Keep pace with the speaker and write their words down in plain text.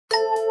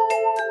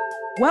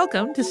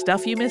Welcome to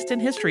Stuff You Missed in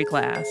History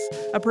Class,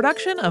 a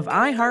production of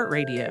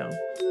iHeartRadio.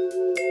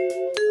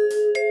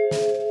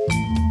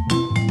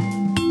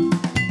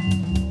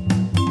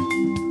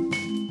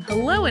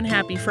 Hello and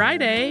happy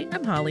Friday.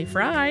 I'm Holly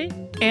Fry.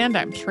 And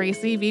I'm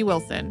Tracy V.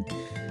 Wilson.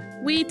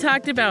 We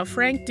talked about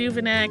Frank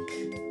Duveneck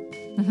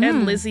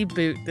and Lizzie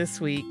Boot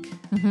this week,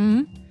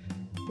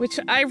 which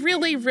I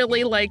really,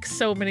 really like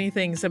so many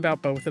things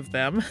about both of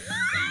them.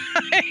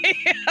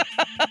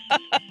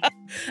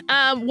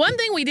 One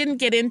thing we didn't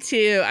get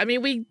into, I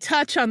mean, we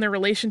touch on their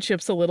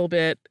relationships a little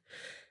bit.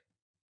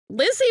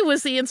 Lizzie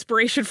was the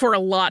inspiration for a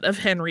lot of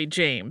Henry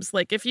James.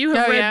 Like, if you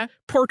have read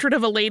Portrait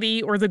of a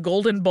Lady or The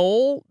Golden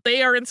Bowl,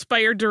 they are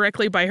inspired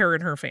directly by her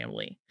and her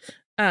family.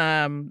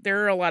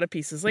 There are a lot of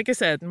pieces. Like I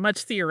said,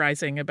 much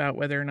theorizing about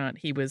whether or not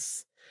he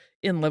was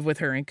in love with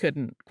her and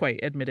couldn't quite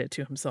admit it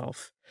to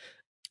himself.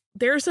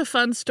 There's a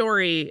fun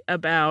story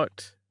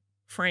about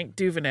Frank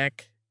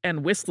Duveneck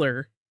and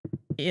Whistler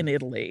in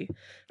Italy.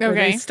 Where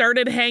they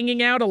started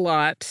hanging out a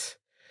lot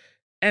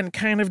and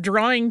kind of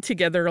drawing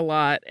together a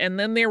lot. And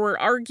then there were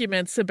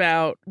arguments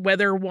about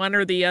whether one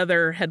or the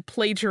other had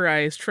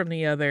plagiarized from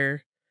the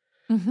other.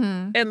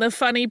 And the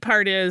funny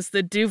part is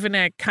that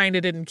Duveneck kind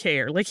of didn't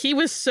care. Like, he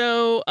was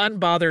so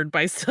unbothered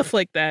by stuff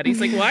like that.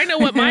 He's like, well, I know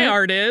what my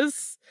art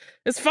is.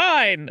 It's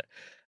fine.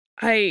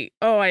 I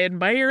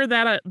admire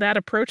that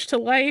approach to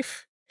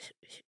life.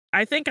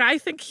 I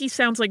think he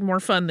sounds like more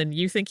fun than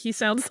you think he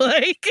sounds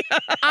like.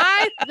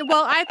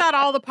 I thought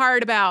all the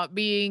part about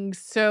being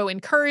so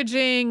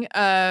encouraging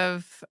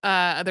of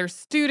other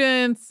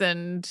students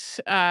and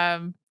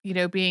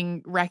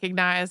being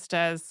recognized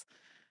as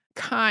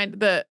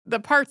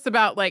the parts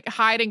about like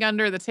hiding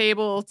under the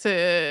table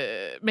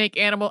to make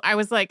I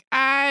was like,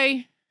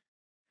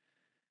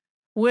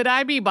 would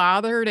I be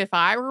bothered if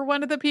I were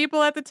one of the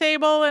people at the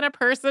table and a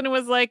person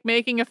was like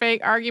making a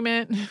fake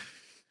argument?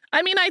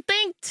 I mean, I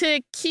think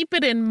to keep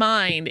it in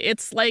mind,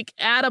 it's like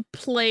at a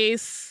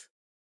place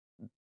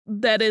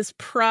that is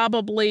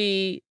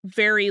probably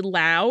very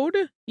loud.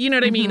 You know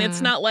what I mean?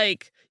 It's not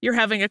like you're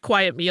having a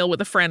quiet meal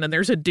with a friend and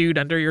there's a dude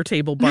under your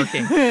table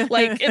barking.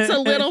 Like, it's a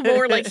little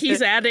more like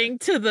he's adding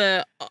to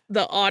the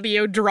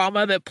audio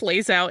drama that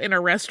plays out in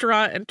a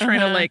restaurant and trying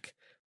to like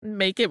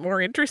make it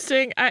more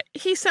interesting.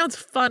 He sounds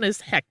fun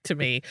as heck to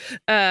me.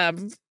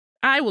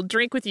 I will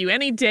drink with you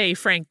any day,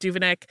 Frank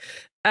Duveneck.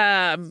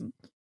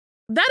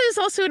 That is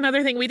also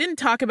another thing we didn't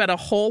talk about a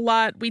whole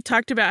lot. We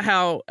talked about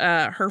how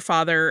her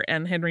father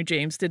and Henry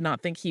James did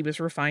not think he was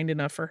refined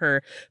enough for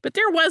her. But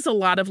there was a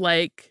lot of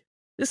like,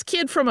 this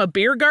kid from a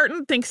beer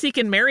garden thinks he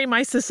can marry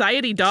my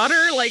society daughter.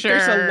 Like,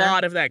 there's a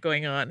lot of that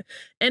going on.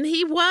 And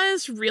he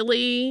was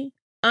really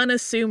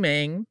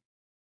unassuming.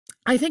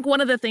 I think one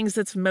of the things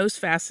that's most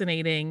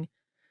fascinating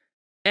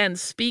and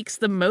speaks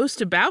the most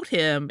about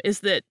him is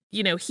that,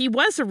 he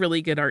was a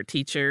really good art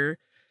teacher.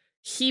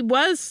 He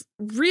was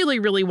really,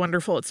 really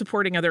wonderful at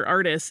supporting other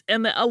artists.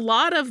 And a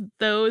lot of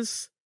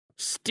those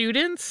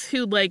students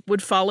who like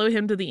would follow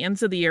him to the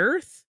ends of the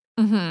earth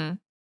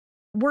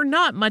were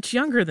not much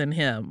younger than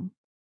him.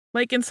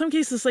 Like, in some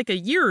cases, like a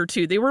year or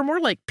two, they were more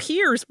like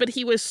peers, but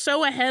he was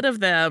so ahead of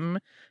them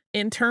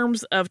in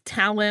terms of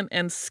talent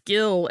and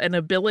skill and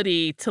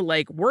ability to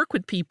like work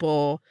with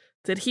people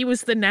that he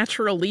was the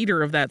natural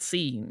leader of that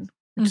scene,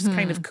 which is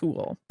kind of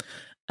cool.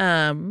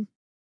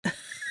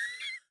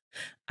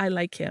 I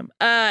like him.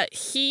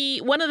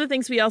 One of the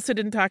things we also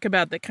didn't talk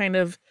about that kind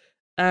of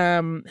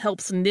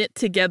helps knit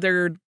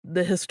together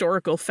the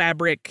historical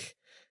fabric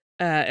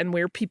and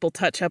where people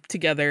touch up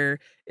together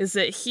is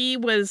that he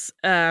was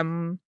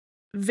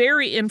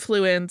very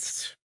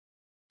influenced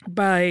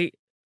by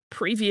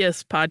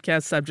previous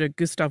podcast subject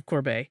Gustave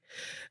Courbet,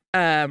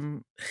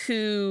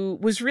 who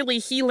was really,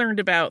 he learned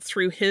about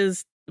through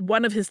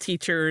one of his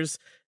teachers,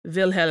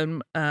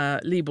 Wilhelm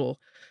Liebel,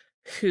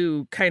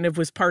 who kind of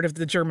was part of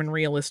the German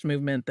realist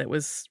movement that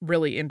was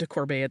really into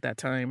Courbet at that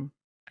time.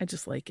 I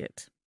just like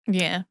it.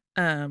 Yeah.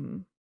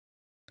 Another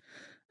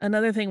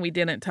thing we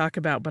didn't talk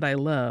about, but I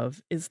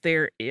love, is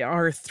there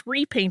are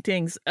 3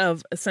 paintings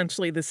of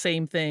essentially the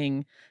same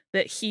thing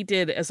that he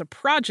did as a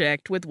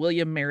project with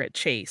William Merritt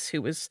Chase,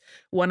 who was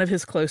one of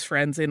his close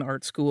friends in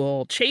art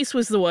school. Chase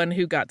was the one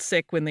who got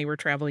sick when they were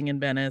traveling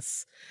in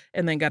Venice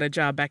and then got a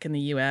job back in the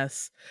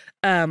U.S.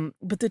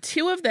 But the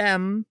two of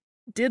them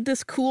did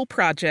this cool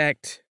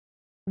project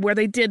where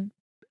they did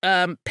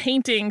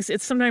paintings.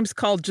 It's sometimes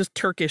called just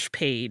Turkish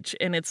Page.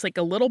 And it's like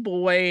a little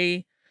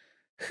boy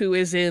who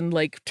is in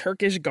like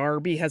Turkish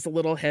garb. He has a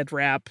little head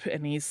wrap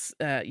and he's,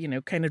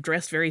 kind of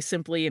dressed very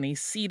simply and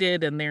he's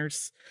seated and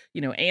there's,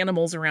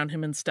 animals around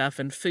him and stuff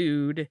and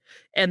food.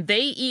 And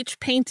they each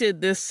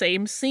painted this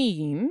same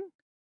scene,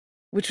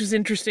 which was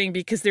interesting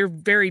because they're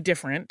very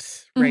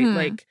different, right?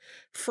 Like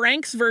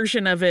Frank's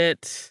version of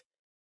it,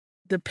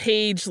 the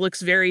page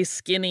looks very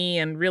skinny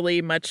and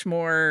really much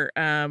more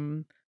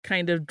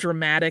kind of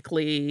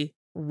dramatically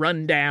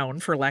run down,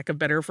 for lack of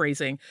better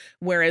phrasing,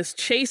 whereas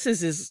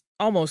Chase's is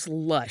almost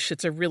lush.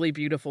 It's a really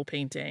beautiful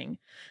painting.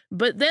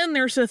 But then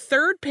there's a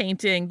third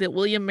painting that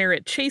William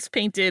Merritt Chase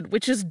painted,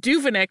 which is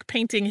Duveneck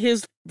painting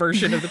his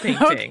version of the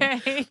painting.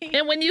 Okay.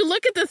 And when you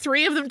look at the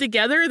three of them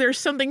together, there's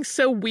something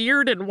so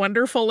weird and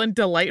wonderful and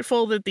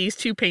delightful that these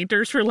two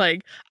painters were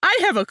like, I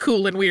have a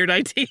cool and weird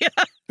idea.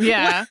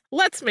 Yeah.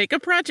 Let's make a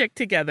project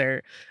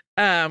together.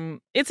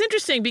 It's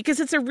interesting because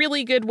it's a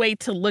really good way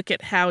to look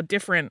at how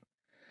different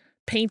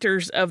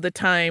painters of the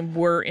time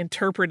were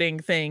interpreting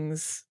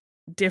things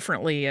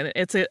differently. And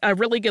it's a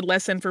really good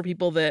lesson for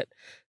people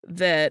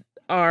that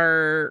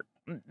are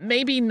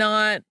maybe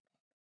not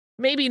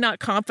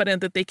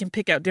confident that they can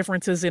pick out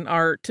differences in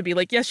art to be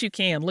like, yes, you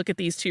can. Look at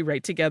these two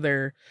right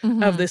together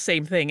of the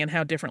same thing and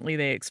how differently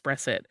they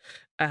express it.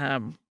 I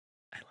love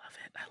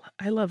it.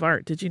 I love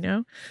art. Did you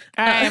know?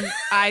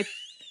 I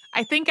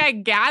think I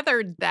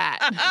gathered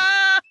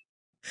that.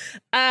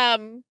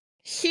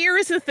 Here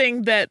is the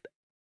thing that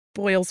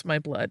boils my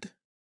blood.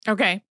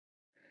 Okay.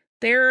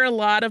 There are a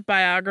lot of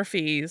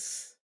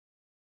biographies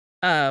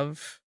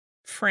of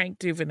Frank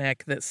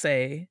Duveneck that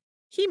say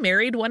he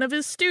married one of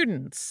his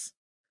students.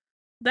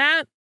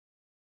 That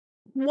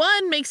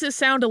one makes it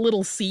sound a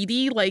little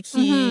seedy, like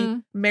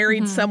he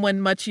married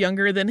someone much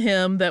younger than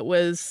him that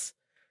was,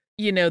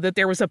 that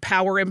there was a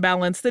power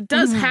imbalance that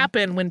does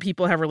happen when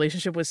people have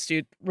relationship with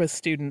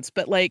students.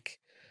 But like,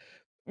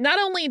 not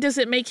only does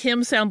it make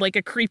him sound like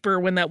a creeper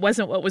when that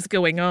wasn't what was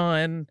going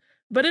on,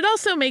 but it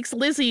also makes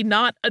Lizzie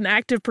not an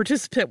active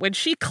participant when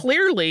she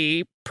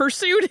clearly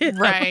pursued him.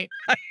 Right.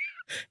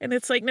 And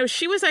it's like, no,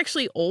 she was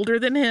actually older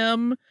than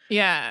him.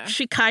 Yeah.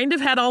 She kind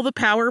of had all the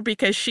power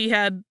because she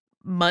had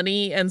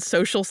money and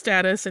social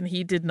status and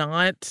he did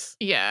not.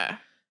 Yeah.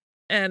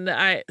 And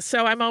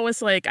I'm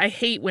always like, I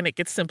hate when it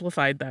gets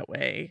simplified that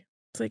way.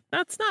 It's like,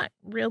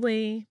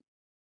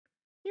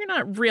 you're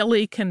not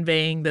really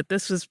conveying that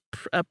this was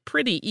a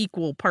pretty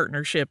equal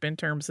partnership in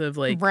terms of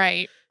like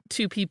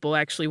two people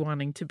actually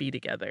wanting to be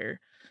together.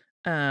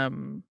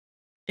 It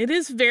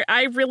is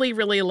I really,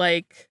 really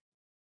like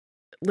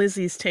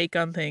Lizzie's take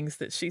on things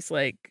that she's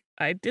like,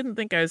 I didn't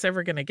think I was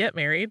ever going to get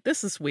married.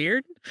 This is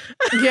weird.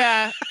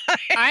 Yeah,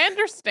 I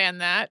understand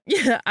that.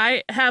 Yeah,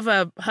 I have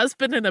a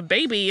husband and a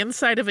baby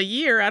inside of a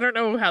year. I don't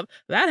know how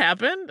that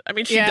happened. I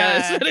mean, she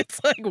does, but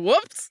it's like,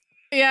 whoops.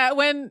 Yeah,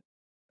 when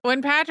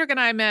Patrick and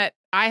I met,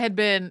 I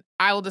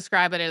will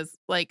describe it as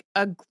like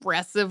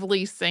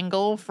aggressively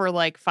single for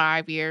like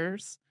 5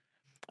 years.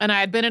 And I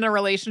had been in a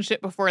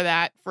relationship before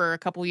that for a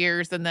couple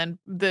years. And then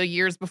the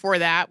years before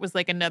that was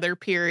like another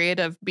period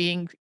of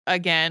being,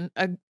 again,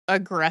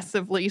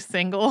 aggressively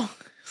single.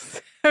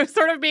 So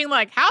sort of being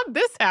like, how'd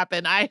this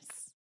happen? I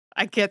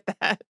get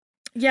that.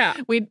 Yeah.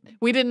 We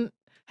didn't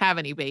have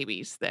any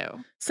babies,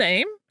 though.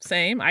 Same.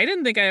 I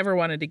didn't think I ever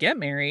wanted to get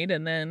married.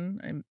 And then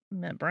I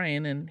met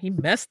Brian and he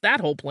messed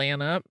that whole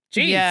plan up.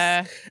 Jeez.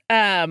 Yeah.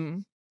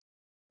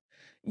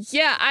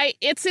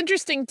 It's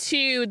interesting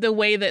too, the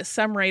way that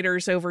some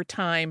writers over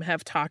time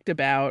have talked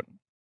about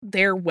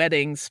their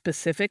weddings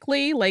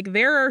specifically. Like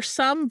there are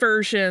some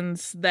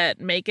versions that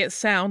make it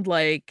sound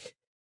like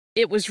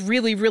it was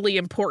really, really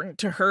important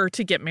to her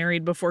to get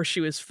married before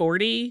she was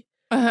 40.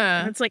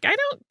 And it's like, I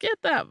don't get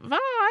that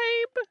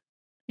vibe.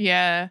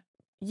 Yeah.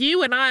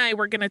 You and I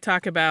were going to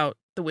talk about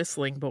The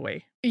Whistling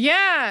Boy.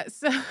 Yeah.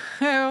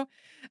 So,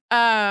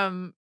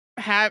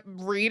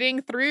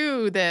 reading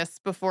through this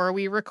before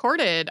we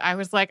recorded, I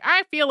was like,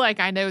 I feel like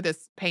I know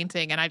this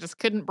painting and I just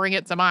couldn't bring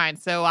it to mind.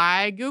 So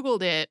I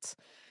Googled it.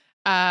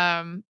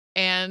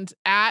 And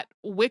at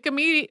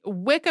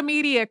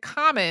Wikimedia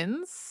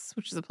Commons,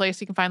 which is a place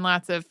you can find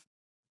lots of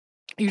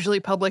usually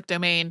public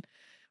domain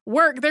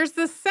work, there's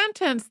this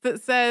sentence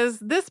that says,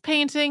 this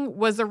painting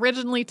was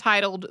originally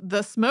titled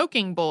The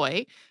Smoking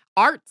Boy.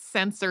 Art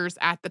censors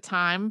at the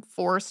time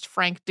forced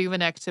Frank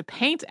Duveneck to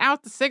paint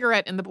out the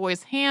cigarette in the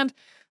boy's hand,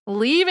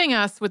 leaving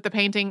us with the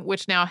painting,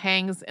 which now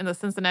hangs in the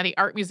Cincinnati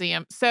Art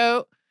Museum.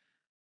 So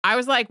I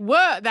was like,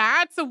 what?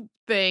 That's a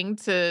thing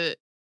to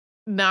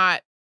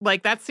not,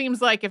 like, that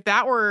seems like if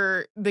that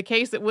were the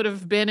case, it would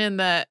have been in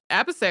the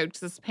episode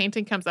because this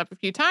painting comes up a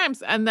few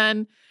times. And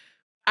then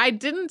I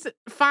didn't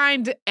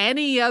find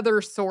any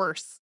other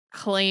source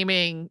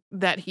claiming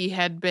that he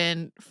had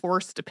been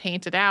forced to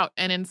paint it out.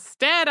 And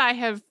instead I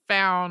have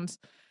found,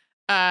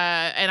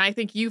 and I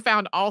think you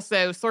found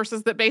also,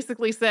 sources that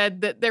basically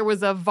said that there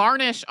was a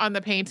varnish on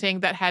the painting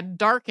that had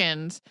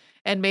darkened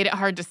and made it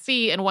hard to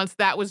see. And once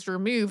that was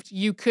removed,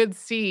 you could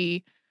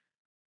see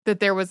that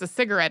there was a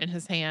cigarette in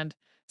his hand.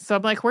 So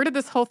I'm like, where did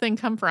this whole thing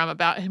come from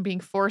about him being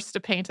forced to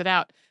paint it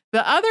out?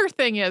 The other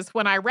thing is,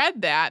 when I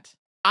read that,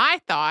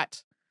 I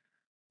thought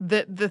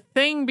that the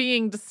thing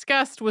being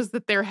discussed was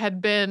that there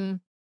had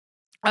been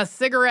a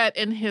cigarette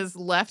in his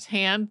left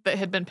hand that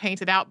had been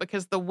painted out,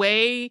 because the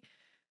way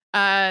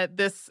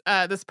this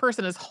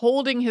person is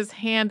holding his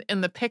hand in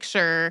the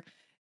picture,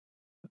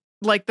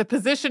 like the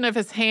position of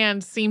his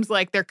hand seems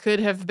like there could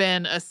have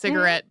been a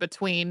cigarette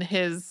between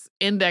his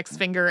index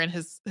finger and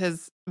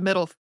his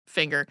middle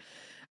finger.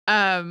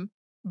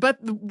 But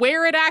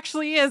where it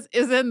actually is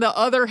in the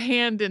other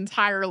hand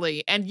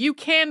entirely. And you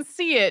can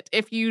see it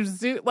if you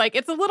zoom. Like,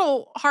 it's a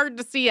little hard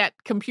to see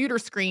at computer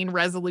screen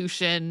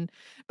resolution,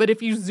 but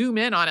if you zoom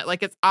in on it,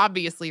 like, it's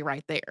obviously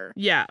right there.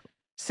 Yeah.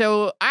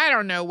 So I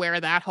don't know where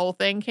that whole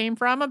thing came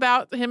from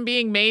about him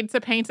being made to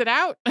paint it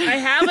out. I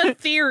have a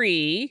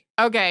theory.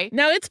 Okay.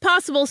 Now, it's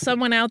possible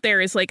someone out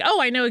there is like,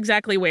 oh, I know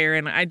exactly where,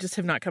 and I just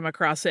have not come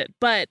across it.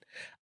 But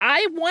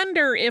I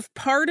wonder if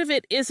part of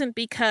it isn't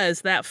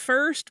because that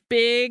first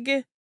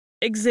big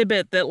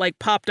exhibit that like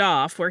popped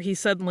off where he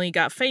suddenly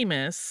got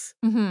famous,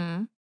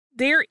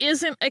 there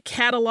isn't a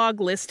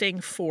catalog listing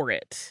for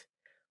it.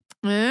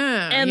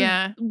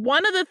 And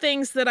one of the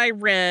things that I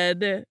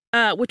read,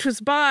 which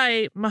was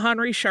by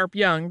Mahanri Sharp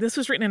Young, this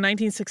was written in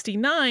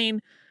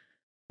 1969,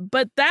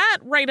 but that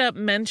write-up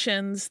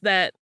mentions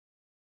that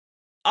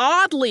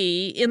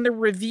oddly, in the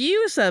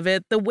reviews of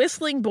it, the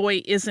Whistling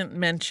Boy isn't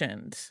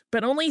mentioned,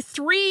 but only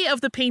 3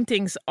 of the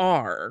paintings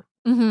are.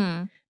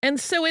 And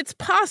so it's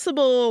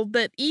possible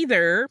that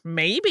either,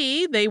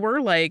 maybe they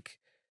were like,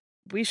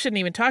 we shouldn't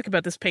even talk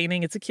about this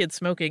painting, it's a kid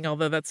smoking,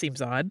 although that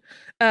seems odd.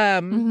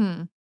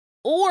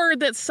 Or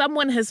that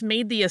someone has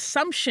made the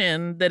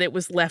assumption that it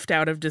was left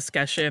out of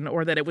discussion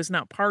or that it was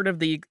not part of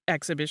the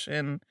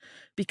exhibition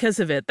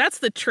because of it. That's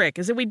the trick,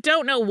 is that we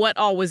don't know what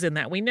all was in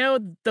that. We know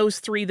those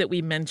 3 that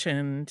we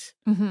mentioned.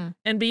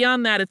 And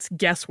beyond that, it's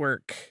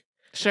guesswork.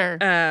 Sure.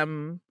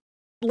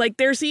 Like,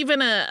 there's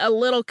even a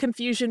little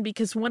confusion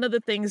because one of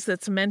the things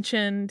that's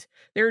mentioned,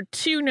 there are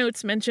 2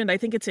 notes mentioned, I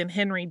think it's in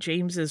Henry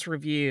James's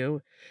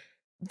review,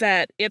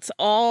 that it's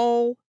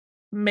all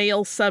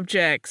male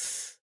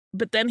subjects.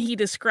 But then he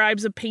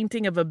describes a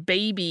painting of a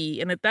baby.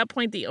 And at that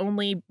point, the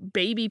only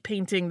baby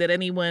painting that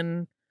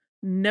anyone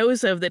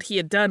knows of that he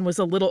had done was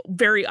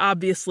very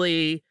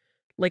obviously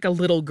like a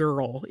little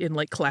girl in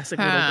like classic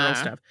little girl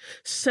stuff.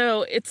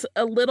 So it's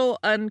a little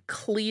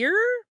unclear.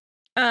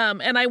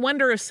 And I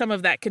wonder if some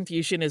of that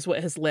confusion is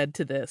what has led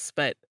to this.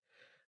 But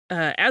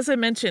as I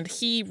mentioned,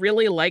 he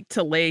really liked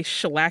to lay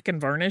shellac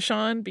and varnish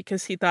on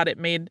because he thought it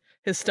made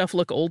his stuff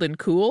look old and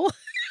cool.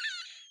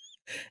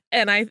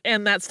 And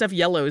that stuff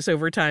yellows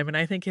over time, and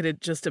I think it had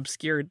just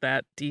obscured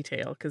that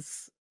detail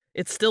because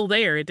it's still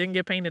there. It didn't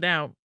get painted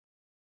out.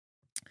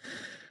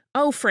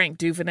 Oh, Frank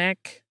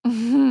Duveneck.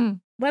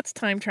 Let's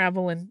time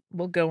travel and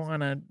we'll go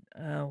on a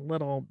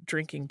little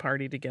drinking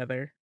party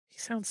together. He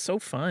sounds so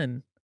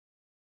fun.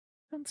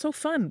 I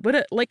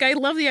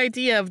love the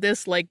idea of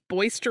this like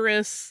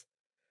boisterous,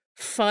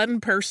 fun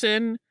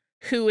person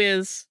who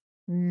is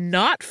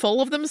not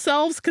full of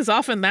themselves, because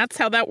often that's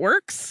how that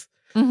works.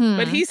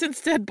 But he's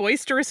instead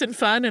boisterous and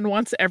fun and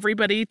wants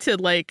everybody to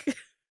like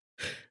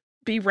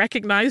be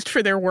recognized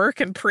for their work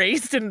and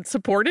praised and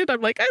supported.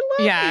 I'm like, I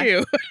love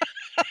you.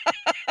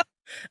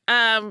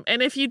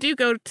 And if you do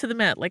go to the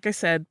Met, like I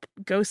said,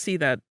 go see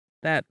that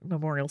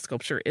memorial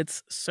sculpture.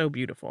 It's so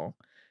beautiful.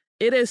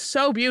 It is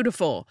so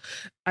beautiful.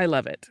 I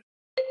love it.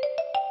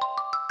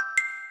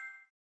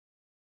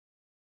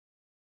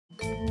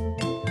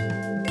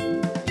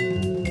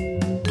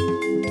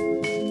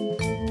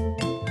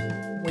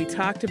 We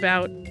talked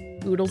about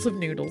oodles of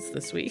noodles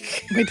this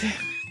week. We did.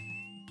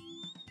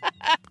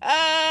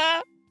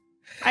 I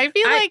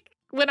feel like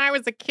when I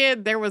was a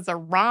kid, there was a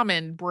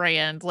ramen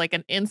brand, like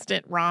an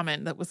instant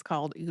ramen that was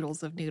called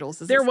Oodles of Noodles.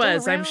 There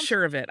was, I'm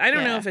sure of it. I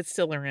don't know if it's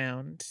still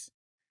around.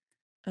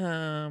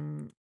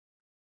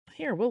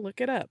 Here, we'll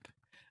look it up.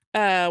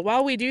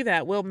 While we do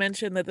that, we'll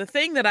mention that the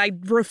thing that I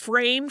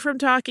refrained from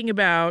talking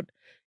about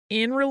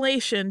in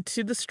relation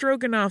to the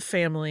Stroganoff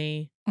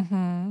family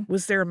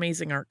was their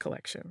amazing art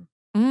collection.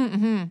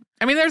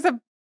 I mean, there's a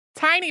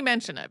tiny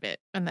mention of it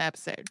in the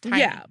episode. Tiny.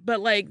 Yeah, but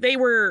like they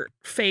were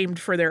famed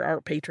for their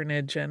art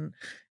patronage and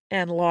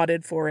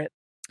lauded for it.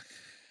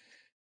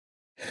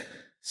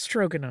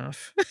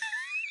 Stroganoff.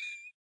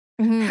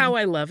 How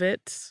I love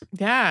it.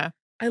 Yeah.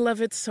 I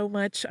love it so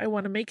much. I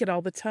want to make it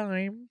all the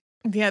time.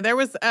 Yeah, there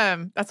was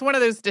that's one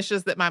of those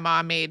dishes that my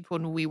mom made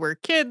when we were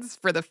kids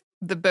for the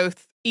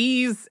both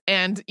ease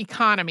and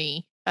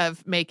economy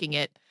of making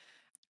it.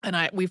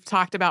 And we've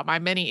talked about my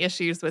many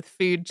issues with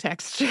food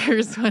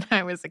textures when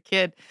I was a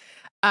kid.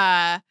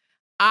 I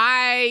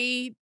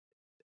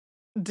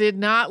did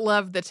not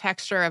love the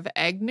texture of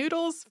egg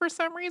noodles for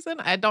some reason.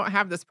 I don't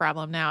have this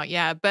problem now.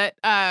 Yeah, but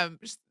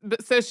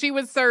so she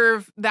would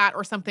serve that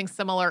or something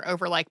similar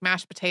over like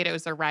mashed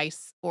potatoes or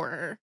rice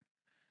or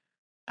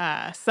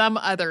some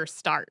other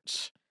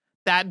starch.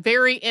 That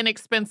very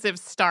inexpensive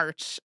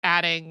starch,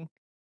 adding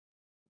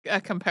a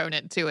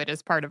component to it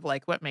is part of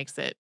like what makes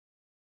it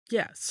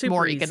super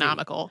more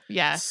economical.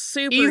 Yeah.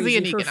 Super easy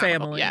and for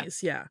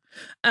families. Yeah.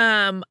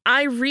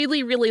 I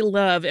really, really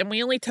love, and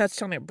we only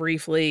touched on it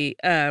briefly,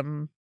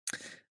 Alexander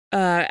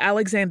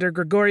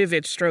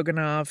Grigorievich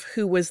Stroganov,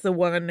 who was the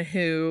one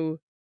who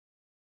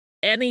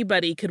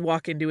anybody could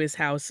walk into his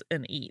house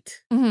and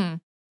eat.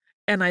 And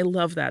I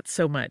love that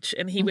so much.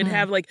 And he would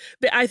have like,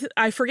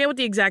 I forget what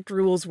the exact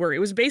rules were. It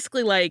was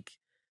basically like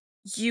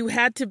you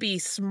had to be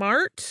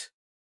smart.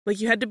 Like,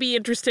 you had to be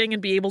interesting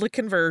and be able to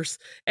converse,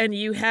 and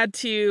you had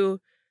to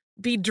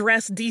be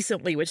dressed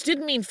decently, which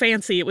didn't mean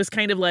fancy. It was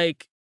kind of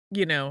like,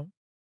 you know,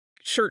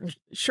 shirt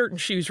and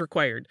shoes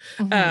required.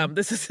 Mhm.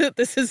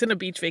 This isn't a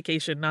beach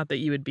vacation. Not that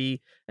you would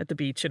be at the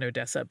beach in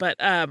Odessa, but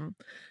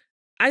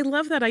I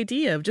love that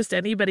idea of just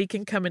anybody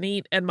can come and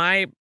eat, and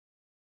my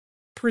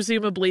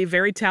presumably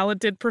very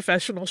talented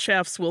professional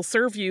chefs will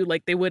serve you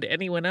like they would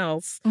anyone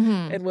else,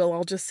 Mhm. and we'll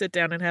all just sit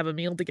down and have a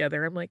meal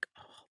together. I'm like,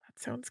 oh, that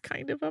sounds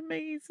kind of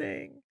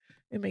amazing.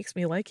 It makes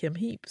me like him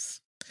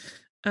heaps.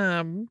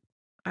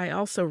 I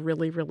also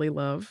really, really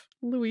love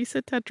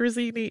Luisa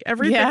Tetrazzini.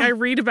 Everything I Yeah.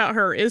 read about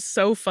her is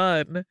so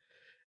fun.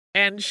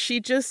 And she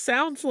just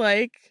sounds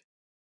like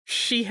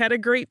she had a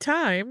great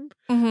time.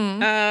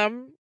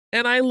 Mhm.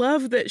 And I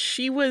love that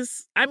she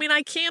was, I mean,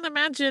 I can't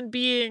imagine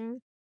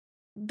being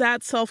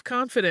that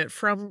self-confident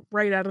from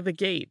right out of the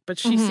gate, but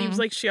she seems Mhm.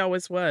 like she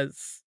always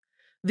was.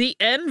 The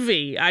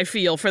envy I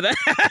feel for that.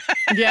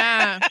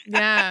 Yeah.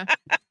 Yeah.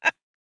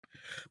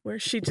 Where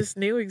she just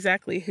knew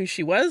exactly who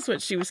she was,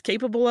 what she was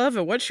capable of,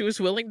 and what she was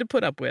willing to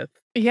put up with.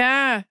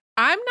 Yeah.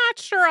 I'm not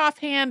sure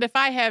offhand if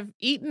I have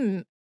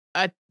eaten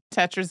a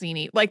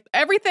tetrazzini. Like,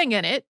 everything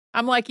in it,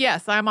 I'm like,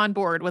 "Yes, I'm on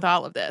board with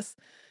all of this."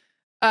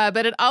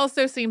 But it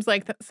also seems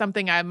like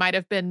something I might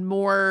have been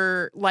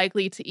more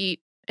likely to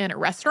eat in a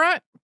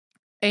restaurant.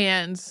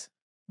 And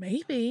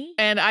Maybe.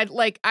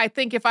 I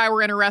think if I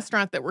were in a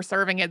restaurant that were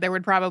serving it, there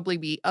would probably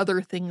be other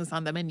things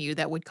on the menu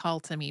that would call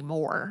to me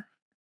more.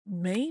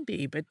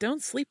 Maybe, but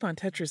don't sleep on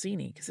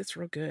tetrazzini because it's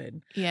real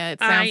good. Yeah, it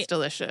sounds I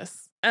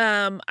delicious.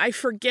 I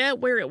forget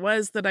where it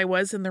was that I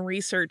was in the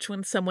research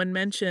when someone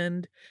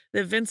mentioned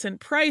that Vincent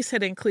Price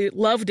had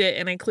loved it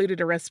and included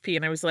a recipe,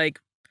 and I was like,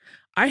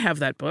 I have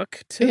that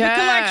book to the Yeah.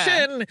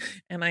 collection.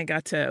 And I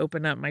got to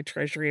open up my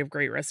treasury of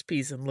great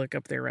recipes and look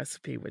up their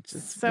recipe, which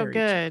is So very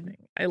good.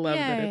 charming. I love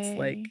that it's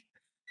like Yay.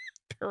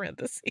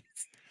 parentheses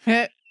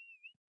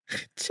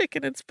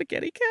chicken and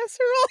spaghetti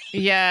casserole.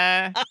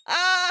 Yeah.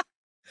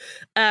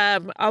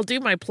 I'll do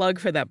my plug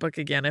for that book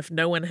again. If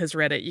no one has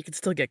read it, you can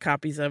still get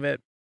copies of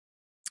it.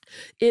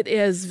 It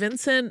is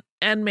Vincent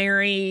and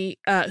Mary,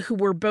 who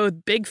were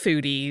both big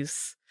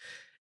foodies,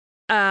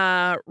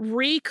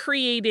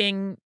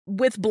 recreating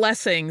with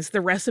blessings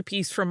the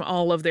recipes from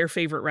all of their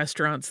favorite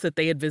restaurants that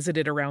they had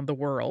visited around the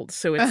world.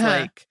 So it's Uh-huh.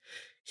 like,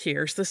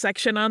 here's the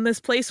section on this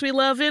place we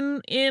love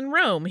in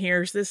Rome.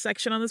 Here's this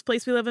section on this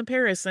place we love in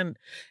Paris. And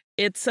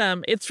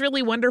it's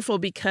really wonderful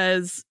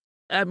because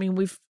I mean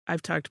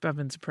I've talked about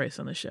Vincent Price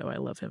on the show. I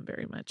love him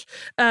very much.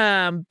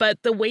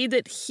 But the way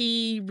that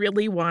he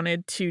really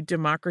wanted to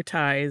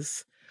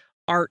democratize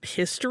art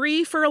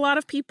history for a lot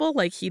of people,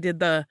 like he did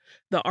the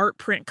art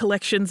print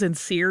collections in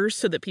Sears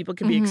so that people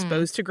can be Mhm.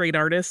 exposed to great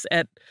artists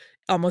at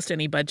almost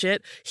any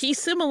budget. He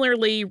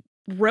similarly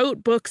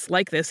wrote books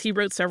like this. He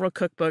wrote several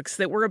cookbooks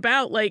that were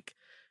about like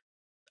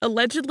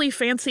allegedly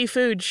fancy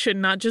food should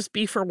not just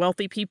be for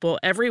wealthy people.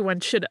 Everyone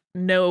should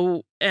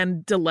know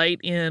and delight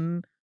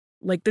in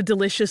like the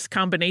delicious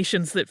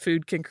combinations that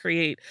food can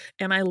create.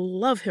 And I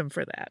love him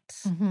for that.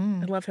 I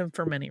Mhm. love him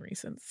for many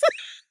reasons.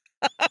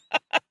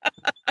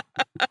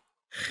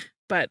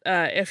 But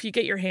if you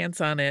get your hands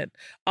on it.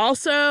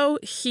 Also,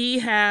 he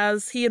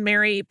and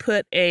Mary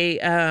put a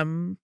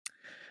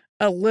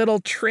little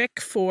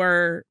trick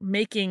for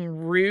making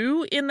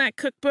roux in that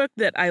cookbook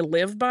that I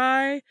live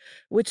by,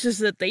 which is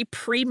that they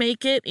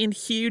pre-make it in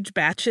huge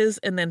batches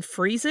and then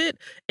freeze it.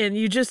 And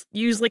you just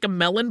use like a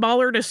melon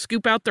baller to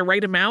scoop out the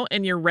right amount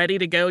and you're ready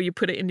to go. You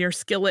put it in your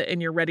skillet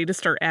and you're ready to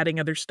start adding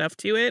other stuff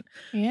to it.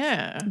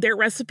 Yeah. Their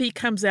recipe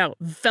comes out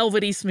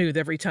velvety smooth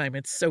every time.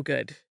 It's so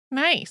good.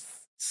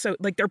 Nice. So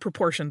like their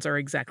proportions are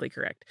exactly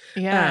correct.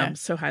 Yeah.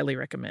 So highly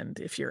recommend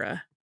if you're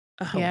a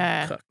home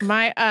Yeah.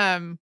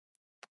 cook.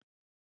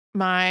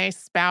 My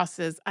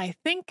spouse's, I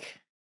think,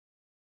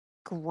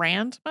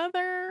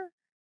 grandmother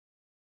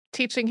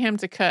teaching him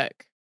to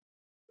cook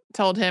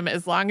told him,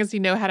 as long as you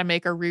know how to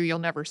make a roux, you'll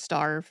never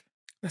starve.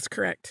 That's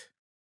correct.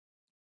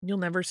 You'll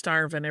never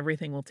starve and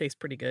everything will taste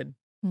pretty good.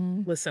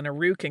 Mm. Listen, a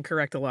roux can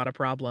correct a lot of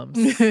problems.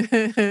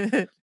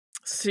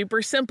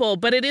 Super simple,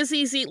 but it is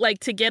easy like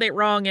to get it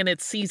wrong and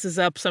it seizes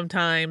up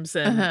sometimes.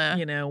 And,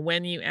 Uh-huh.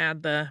 when you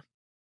add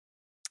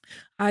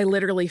I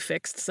literally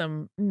fixed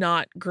some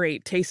not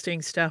great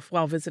tasting stuff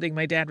while visiting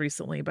my dad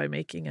recently by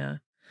making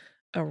a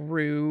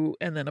roux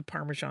and then a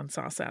Parmesan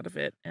sauce out of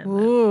it. And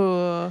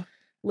Ooh.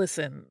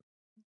 listen,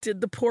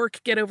 did the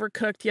pork get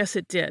overcooked? Yes,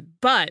 it did.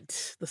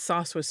 But the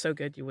sauce was so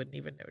good you wouldn't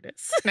even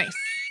notice. Nice.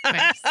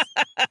 Nice.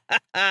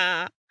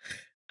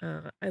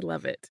 I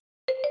love it.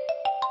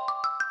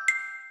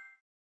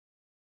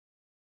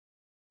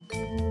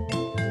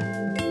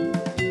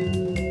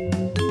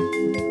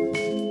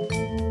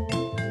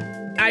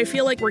 I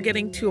feel like we're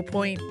getting to a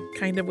point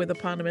kind of with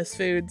eponymous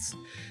foods.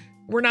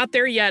 We're not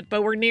there yet,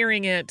 but we're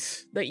nearing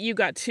it, that you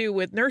got to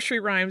with nursery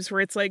rhymes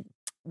where it's like,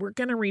 we're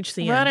going to reach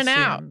the end Running soon.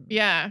 out.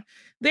 Yeah.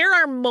 There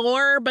are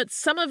more, but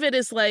some of it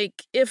is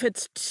like, if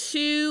it's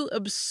too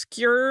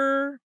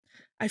obscure,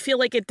 I feel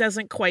like it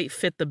doesn't quite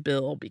fit the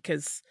bill,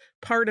 because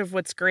part of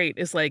what's great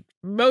is like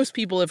most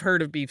people have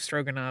heard of beef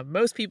stroganoff.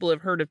 Most people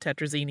have heard of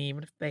tetrazzini,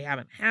 even if they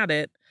haven't had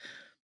it.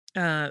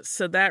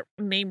 So that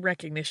name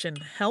recognition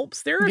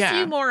helps. There are a Yeah.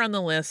 few more on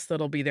the list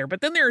that'll be there,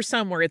 but then there are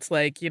some where it's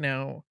like,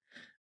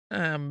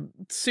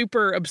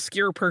 super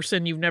obscure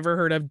person you've never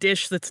heard of,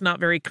 dish that's not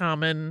very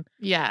common.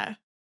 Yeah.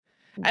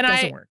 And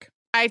Doesn't work.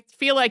 I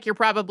feel like you're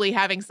probably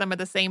having some of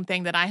the same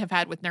thing that I have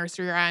had with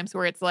nursery rhymes,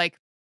 where it's like,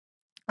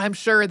 I'm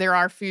sure there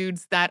are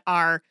foods that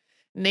are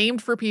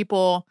named for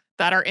people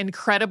that are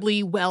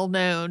incredibly well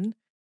known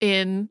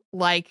in,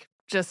 like,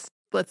 just,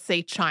 let's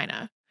say,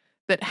 China,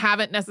 that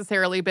haven't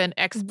necessarily been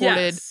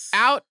exported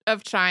out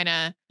of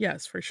China.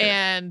 Yes, for sure.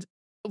 And,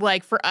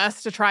 like, for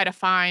us to try to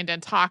find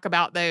and talk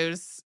about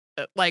those,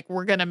 like,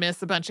 we're going to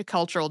miss a bunch of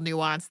cultural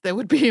nuance that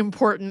would be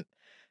important.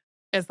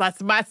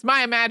 That's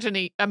my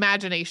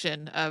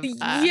imagination of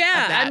I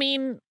that.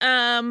 mean,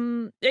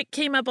 it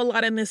came up a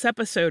lot in this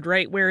episode,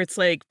 right? Where it's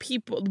like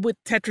people with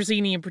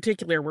tetrazzini in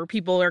particular, where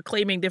people are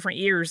claiming different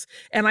years,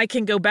 and I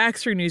can go back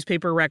through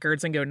newspaper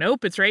records and go,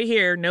 nope, it's right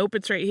here. Nope,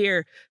 it's right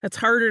here. That's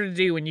harder to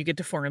do when you get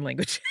to foreign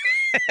language.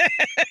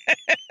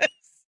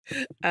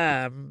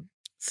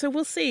 So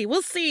we'll see.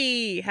 We'll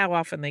see how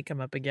often they come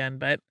up again,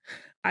 but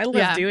I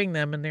love doing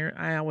them, and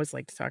I always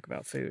like to talk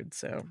about food,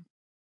 so.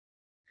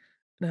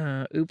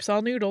 Oops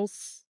All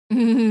Noodles,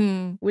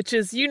 which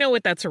is,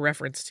 what that's a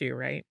reference to,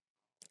 right?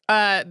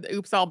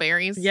 Oops All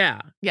Berries.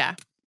 Yeah. Yeah.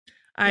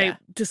 I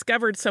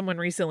discovered someone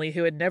recently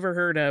who had never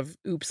heard of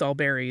Oops All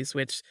Berries,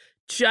 which,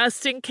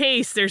 just in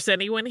case there's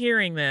anyone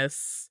hearing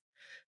this,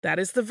 that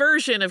is the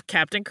version of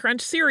Captain Crunch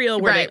cereal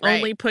where they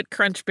only put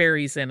crunch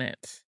berries in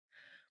it.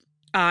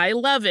 I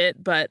love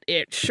it, but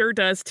it sure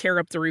does tear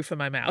up the roof of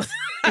my mouth.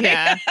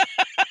 Yeah.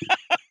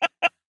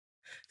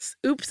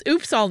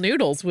 Oops All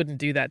Noodles wouldn't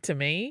do that to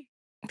me.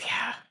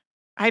 Yeah.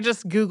 I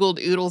just Googled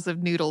oodles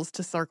of noodles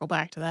to circle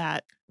back to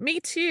that.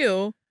 Me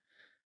too.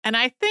 And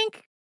I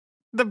think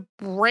the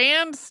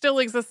brand still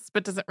exists,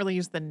 but doesn't really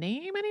use the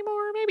name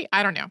anymore, maybe?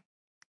 I don't know.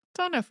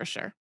 Don't know for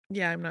sure.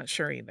 Yeah, I'm not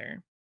sure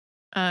either.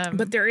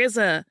 But there is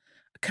a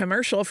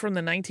commercial from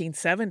the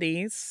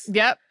 1970s.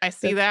 Yep, I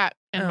see that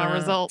in my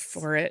results.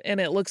 For it. And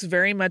it looks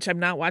very much, I'm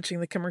not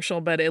watching the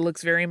commercial, but it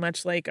looks very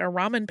much like a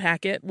ramen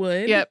packet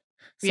would. Yep.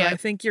 So I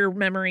think your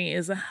memory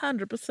is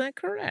 100%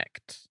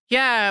 correct.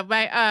 Yeah,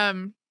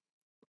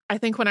 I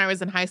think when I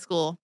was in high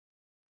school,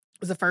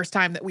 it was the first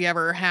time that we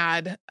ever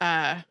had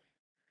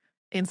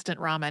instant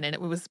ramen, and it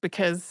was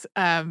because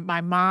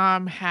my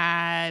mom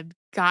had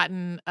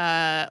gotten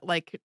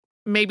like,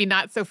 maybe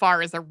not so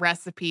far as a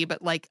recipe,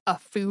 but like a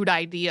food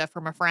idea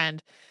from a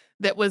friend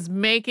that was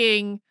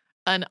making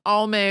an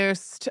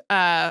almost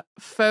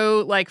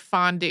faux like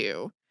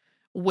fondue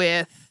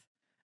with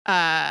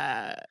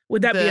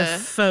would that be a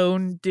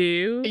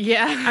fondue?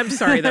 Yeah. I'm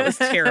sorry, that was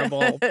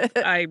terrible.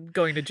 I'm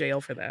going to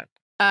jail for that.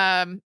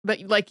 But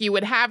like you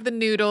would have the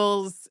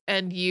noodles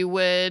and you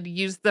would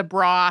use the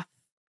broth,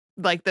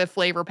 like the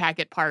flavor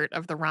packet part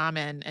of the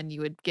ramen, and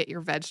you would get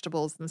your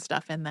vegetables and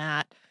stuff in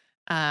that.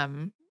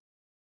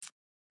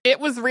 It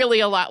was really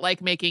a lot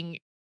like making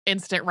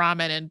instant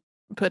ramen and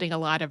putting a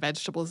lot of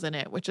vegetables in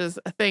it, which is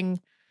a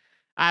thing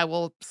I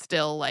will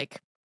still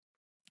like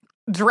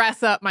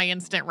dress up my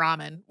instant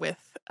ramen with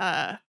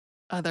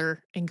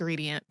other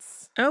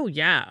ingredients. Oh,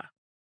 yeah.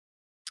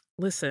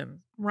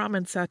 Listen,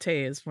 ramen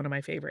satay is one of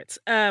my favorites.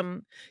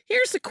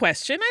 Here's a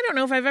question. I don't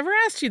know if I've ever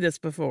asked you this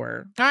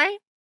before. All right.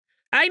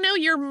 I know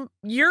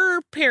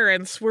your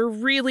parents were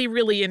really,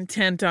 really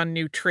intent on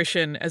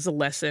nutrition as a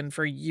lesson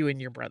for you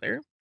and your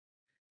brother.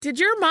 Did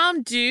your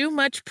mom do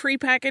much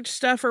prepackaged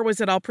stuff, or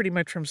was it all pretty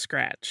much from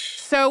scratch?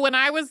 So when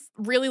I was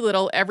really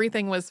little,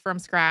 everything was from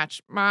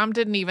scratch. Mom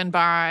didn't even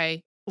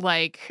buy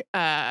like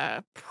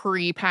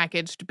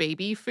prepackaged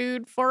baby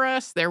food for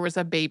us. There was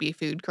a baby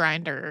food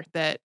grinder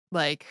that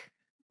like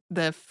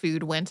the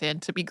food went in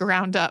to be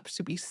ground up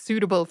to be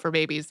suitable for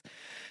babies.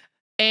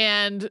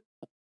 And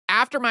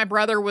after my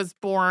brother was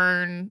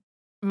born,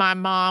 my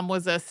mom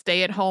was a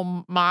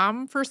stay-at-home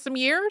mom for some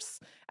years.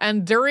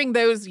 And during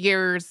those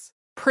years,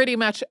 pretty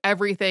much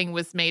everything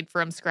was made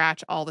from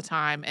scratch all the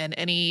time. And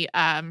any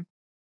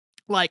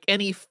like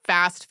any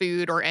fast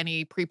food or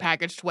any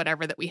prepackaged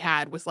whatever that we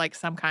had was like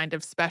some kind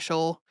of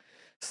special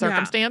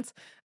circumstance.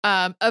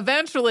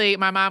 Eventually,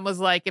 my mom was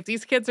like, if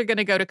these kids are going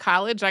to go to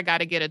college, I got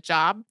to get a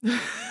job.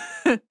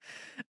 And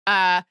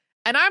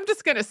I'm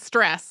just going to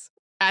stress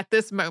at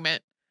this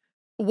moment,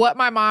 what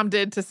my mom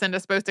did to send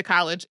us both to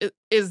college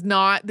is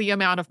not the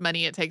amount of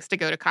money it takes to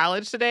go to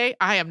college today.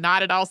 I am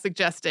not at all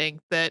suggesting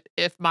that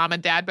if mom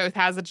and dad both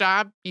has a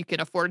job, you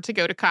can afford to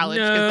go to college,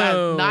 because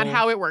that's not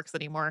how it works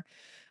anymore.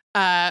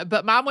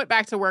 But mom went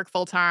back to work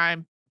full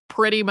time,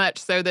 pretty much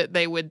so that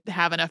they would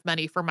have enough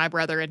money for my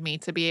brother and me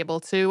to be able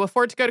to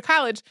afford to go to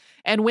college.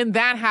 And when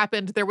that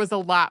happened, there was a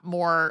lot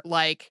more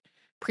like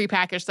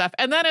prepackaged stuff.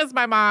 And then as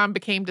my mom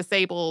became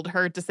disabled,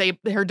 her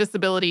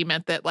disability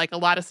meant that like a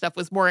lot of stuff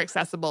was more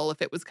accessible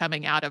if it was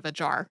coming out of a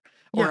jar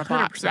or a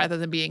box 100%. rather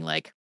than being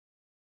like,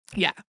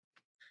 Yeah.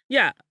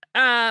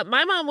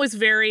 My mom was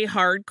very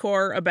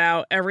hardcore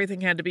about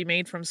everything had to be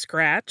made from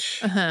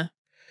scratch. Uh-huh.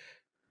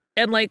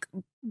 And like,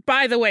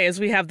 by the way, as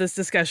we have this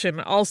discussion,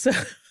 also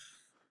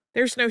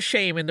There's no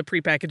shame in the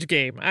prepackaged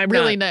game.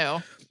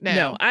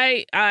 No.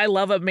 I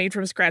love a made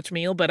from scratch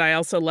meal, but I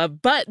also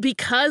but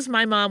because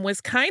my mom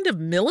was kind of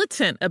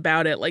militant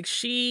about it, like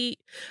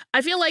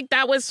I feel like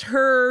that was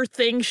her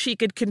thing she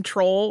could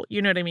control.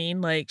 You know what I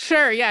mean? Like,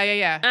 sure.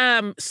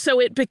 Yeah. So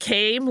it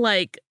became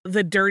like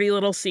the dirty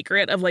little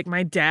secret of like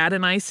my dad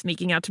and I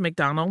sneaking out to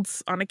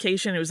McDonald's on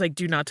occasion. It was like,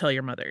 do not tell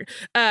your mother.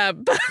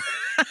 But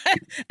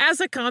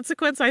as a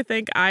consequence, I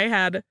think I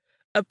had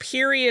a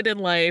period in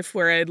life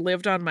where I'd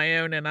lived on my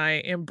own and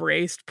I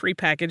embraced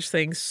prepackaged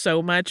things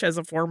so much as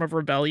a form of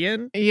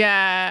rebellion.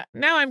 Yeah.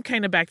 Now I'm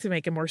kind of back to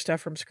making more stuff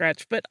from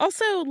scratch, but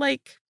also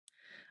like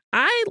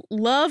I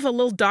love a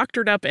little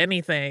doctored up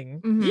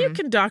anything. Mm-hmm. You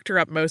can doctor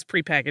up most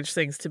prepackaged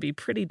things to be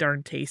pretty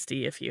darn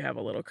tasty if you have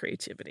a little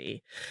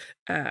creativity.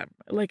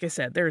 Like I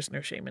said, there's no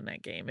shame in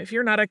that game. If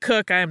you're not a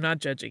cook, I am not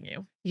judging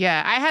you.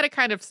 Yeah, I had a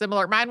kind of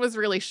similar. Mine was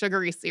really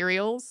sugary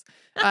cereals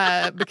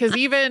because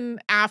even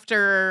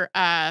after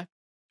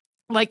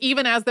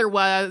even as there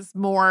was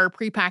more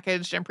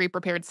prepackaged and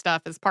pre-prepared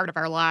stuff as part of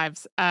our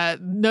lives,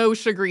 no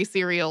sugary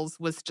cereals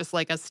was just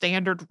like a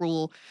standard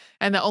rule.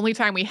 And the only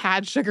time we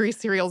had sugary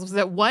cereals was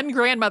at one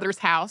grandmother's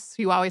house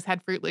who always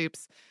had Fruit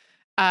Loops.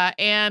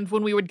 And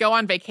when we would go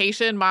on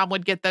vacation, Mom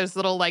would get those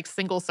little like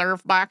single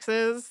serve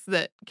boxes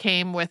that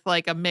came with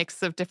like a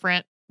mix of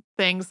different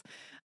things.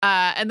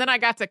 And then I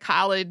got to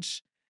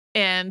college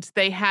and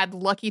they had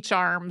Lucky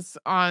Charms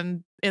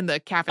in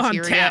the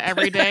cafeteria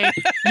every day.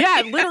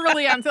 Yeah,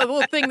 literally on the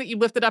little thing that you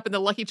lifted up and the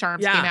Lucky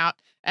Charms came out.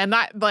 And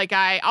that, like,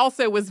 I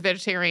also was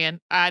vegetarian.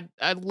 I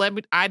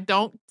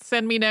don't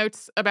send me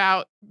notes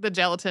about the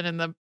gelatin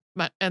and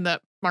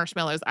the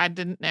marshmallows. I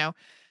didn't know.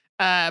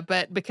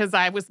 But because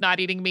I was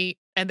not eating meat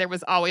and there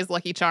was always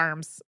Lucky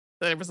Charms,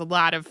 there was a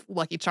lot of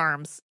Lucky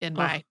Charms in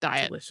my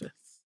diet.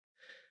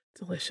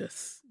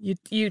 Delicious.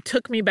 You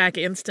took me back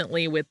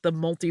instantly with the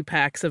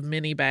multi-packs of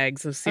mini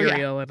bags of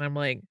cereal, and I'm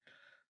like,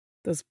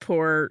 those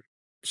poor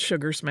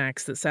sugar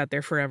smacks that sat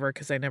there forever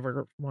because I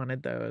never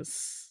wanted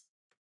those.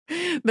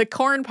 The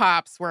corn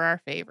pops were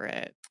our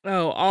favorite.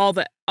 Oh, all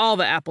the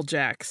Apple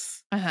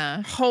Jacks.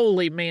 Uh-huh.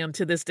 Holy man,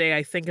 to this day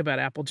I think about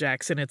Apple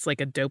Jacks and it's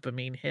like a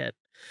dopamine hit.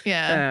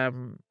 Yeah.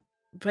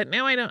 But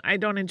now I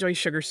don't enjoy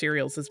sugar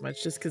cereals as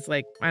much just because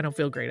like I don't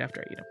feel great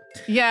after I eat them.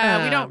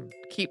 Yeah, we don't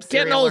keep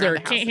cereal getting older. around the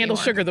house Can't handle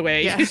anymore. sugar the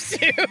way I used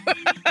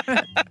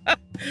to.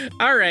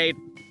 All right.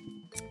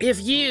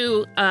 If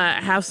you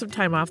have some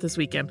time off this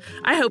weekend,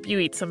 I hope you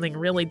eat something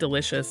really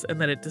delicious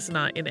and that it does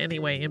not in any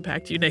way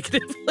impact you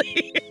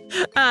negatively.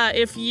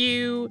 If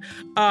you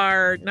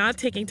are not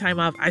taking time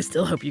off, I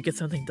still hope you get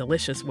something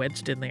delicious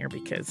wedged in there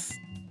because,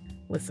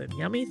 listen,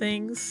 yummy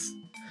things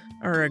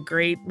are a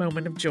great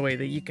moment of joy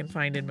that you can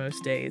find in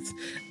most days.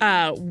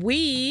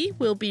 We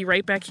will be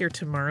right back here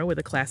tomorrow with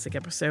a classic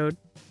episode.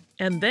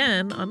 And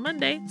then on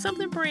Monday,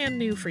 something brand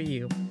new for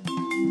you.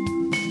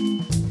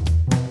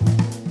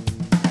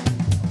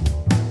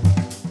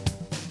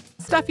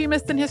 Stuff You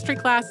Missed in History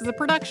Class is a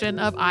production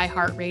of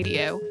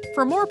iHeartRadio.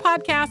 For more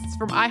podcasts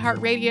from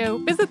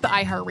iHeartRadio, visit the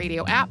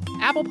iHeartRadio app,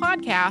 Apple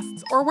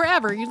Podcasts, or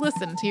wherever you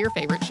listen to your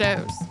favorite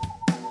shows.